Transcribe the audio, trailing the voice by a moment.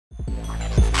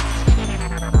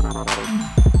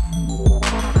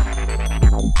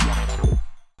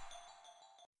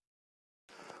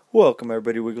Welcome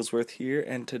everybody, Wigglesworth here,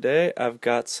 and today I've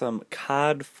got some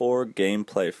CoD4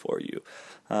 gameplay for you.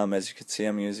 As you can see,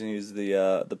 I'm using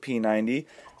the P90,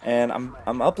 and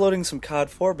I'm uploading some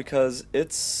CoD4 because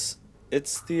it's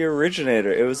the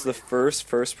originator. It was the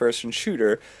first-person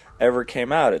shooter ever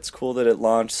came out. It's cool that it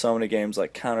launched so many games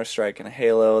like Counter-Strike and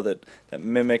Halo that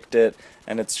mimicked it,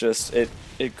 and it's just it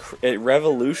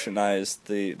revolutionized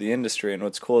the industry. And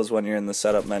what's cool is when you're in the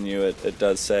setup menu, it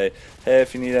does say, hey,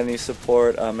 if you need any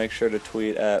support, make sure to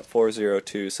tweet at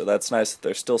 402. So that's nice that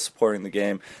they're still supporting the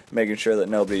game, making sure that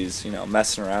nobody's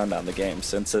messing around on the game,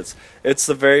 since it's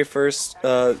the very first.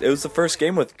 It was the first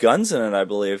game with guns in it, I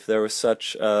believe. There was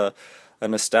such a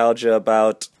nostalgia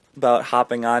about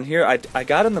hopping on here. I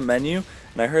got in the menu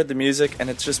and I heard the music, and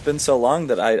it's just been so long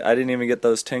that I didn't even get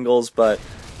those tingles. But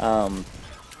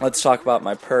let's talk about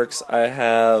my perks. I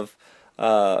have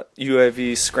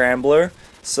UAV Scrambler,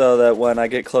 so that when I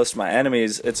get close to my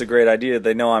enemies, it's a great idea.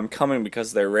 They know I'm coming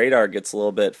because their radar gets a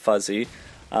little bit fuzzy.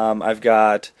 I've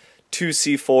got 2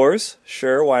 C4s,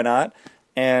 sure, why not?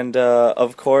 And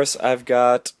of course I've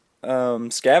got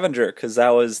Scavenger, because that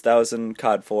was in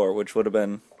CoD4, which would have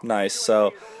been nice.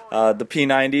 So the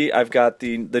P90, I've got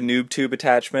the noob tube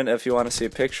attachment. If you want to see a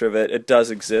picture of it, it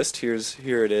does exist. Here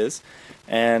it is,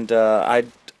 and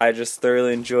I just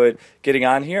thoroughly enjoyed getting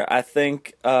on here. I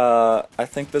think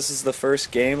this is the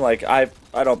first game. Like I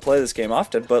don't play this game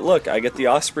often, but look, I get the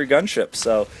Osprey gunship.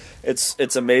 So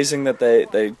it's amazing that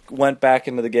they went back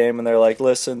into the game and they're like,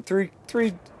 listen, three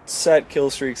set kill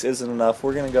streaks isn't enough.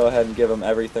 We're gonna go ahead and give them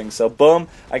everything. So boom,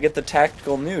 I get the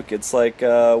tactical nuke. It's like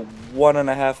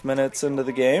 1.5 minutes into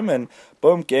the game, and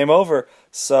boom, game over.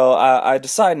 So I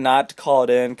decide not to call it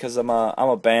in because I'm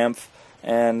a Bamf,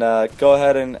 and go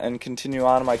ahead and continue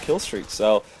on my kill streak.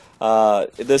 So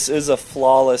this is a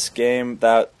flawless game.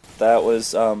 That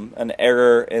was an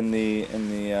error in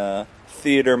the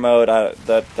theater mode.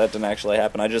 That didn't actually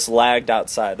happen. I just lagged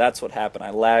outside. That's what happened. I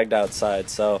lagged outside.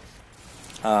 So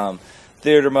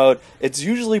theater mode, it's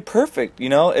usually perfect.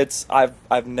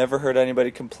 I've never heard anybody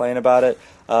complain about it.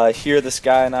 Here, this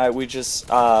guy and I, we just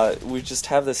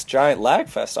have this giant lag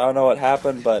fest. I don't know what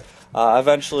happened, but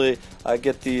eventually I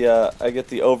get the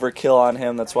overkill on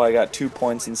him. That's why I got 2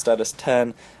 points instead of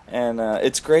 10. And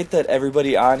it's great that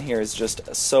everybody on here is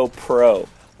just so pro.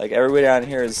 Like, everybody on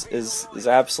here is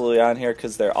absolutely on here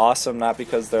because they're awesome, not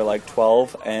because they're like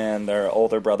 12 and their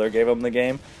older brother gave them the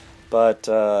game. But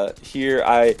here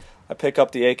I pick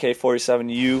up the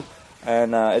AK-47U,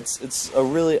 and it's a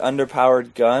really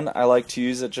underpowered gun. I like to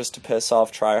use it just to piss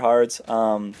off tryhards,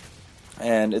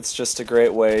 and it's just a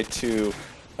great way to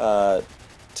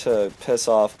piss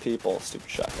off people. Stupid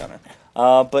shotgunner.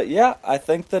 But yeah, I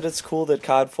think that it's cool that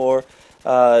CoD4.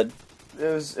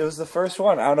 It was the first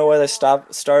one. I don't know why they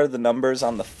started the numbers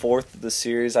on the 4th of the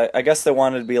series. I guess they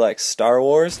wanted to be like Star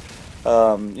Wars.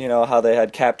 How they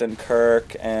had Captain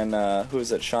Kirk and who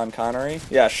is it? Sean Connery?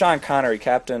 Yeah, Sean Connery.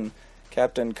 Captain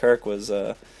Kirk was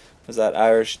that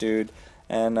Irish dude,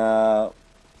 and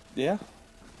yeah,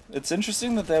 it's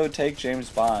interesting that they would take James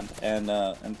Bond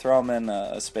and throw him in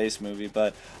a space movie.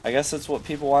 But I guess that's what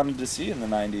people wanted to see in the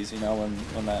 90s.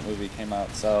 When that movie came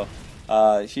out. So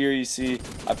here you see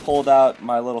I pulled out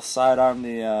my little sidearm,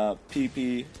 the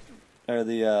PP, or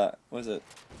the what is it?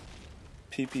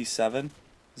 PP7.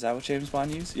 Is that what James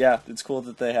Bond used? Yeah, it's cool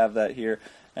that they have that here,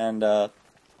 and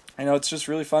it's just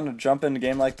really fun to jump into a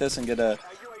game like this and get a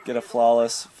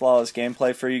flawless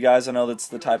gameplay for you guys. I know that's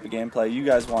the type of gameplay you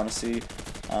guys want to see,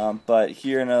 but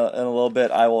here in a little bit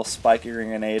I will spike a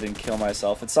grenade and kill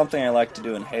myself. It's something I like to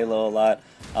do in Halo a lot.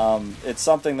 It's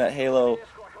something that Halo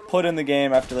put in the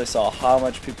game after they saw how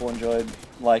much people enjoyed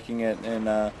liking it in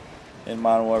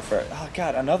Modern Warfare. Oh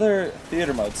god, another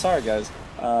theater mode. Sorry guys.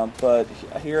 But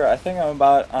here I think I'm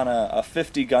about on a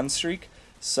 50 gun streak.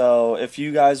 So if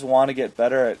you guys want to get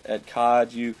better at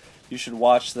COD, you should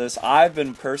watch this. I've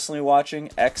been personally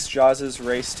watching X-Jaws'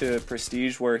 Race to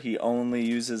Prestige, where he only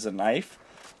uses a knife.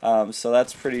 So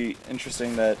that's pretty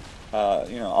interesting that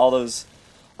all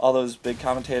those big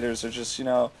commentators are just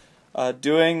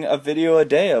doing a video a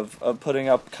day of putting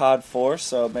up CoD4.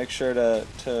 So make sure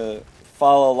to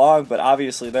follow along, but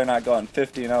obviously they're not going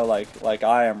 50-0 like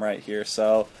I am right here.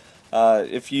 So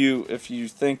if you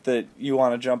think that you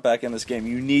want to jump back in this game,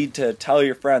 you need to tell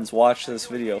your friends, watch this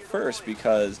video first,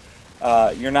 because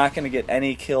you're not going to get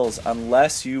any kills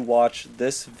unless you watch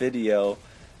this video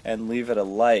and leave it a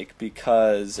like,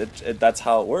 because that's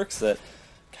how it works. That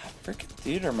God, freaking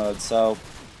theater mode. So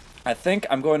I think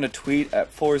I'm going to tweet at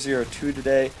 402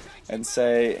 today. and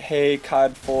say, hey,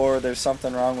 CoD4, there's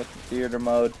something wrong with the theater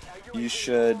mode. You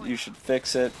should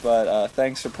fix it. But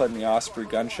thanks for putting the Osprey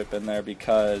gunship in there,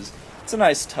 because it's a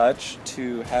nice touch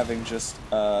to having just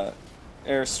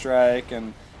airstrike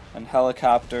and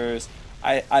helicopters.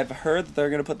 I've heard that they're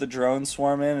going to put the drone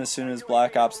swarm in as soon as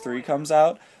Black Ops 3 comes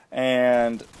out,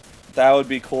 and that would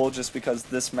be cool just because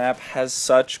this map has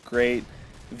such great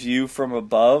view from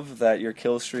above that your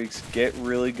kill streaks get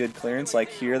really good clearance. Like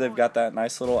here, they've got that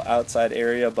nice little outside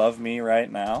area above me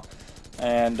right now,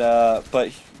 and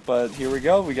but here we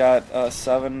go. We got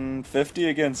 750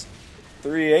 against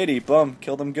 380. Boom,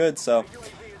 killed them good. So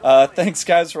thanks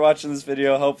guys for watching this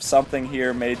video. Hope something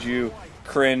here made you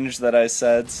cringe that I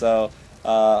said. So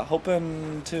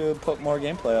hoping to put more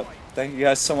gameplay up. Thank you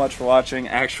guys so much for watching.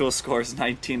 Actual score is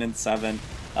 19-7.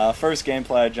 First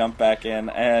gameplay I jumped back in,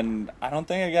 and I don't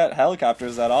think I got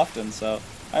helicopters that often, so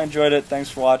I enjoyed it. Thanks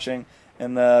for watching.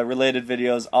 In the related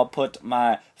videos, I'll put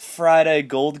my Friday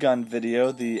gold gun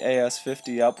video, the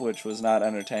AS-50, up, which was not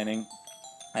entertaining.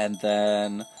 And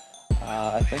then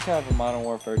I think I have a Modern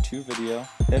Warfare 2 video.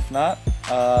 If not,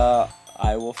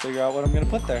 I will figure out what I'm going to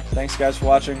put there. Thanks guys for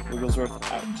watching. Wigglesworth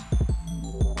out.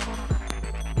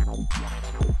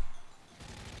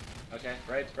 Okay,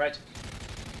 right.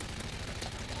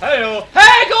 Hey-o!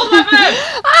 Hey, gold weapon!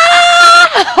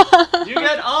 Ah! You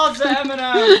get all of the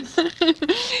M&Ms!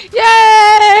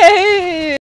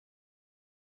 Yay!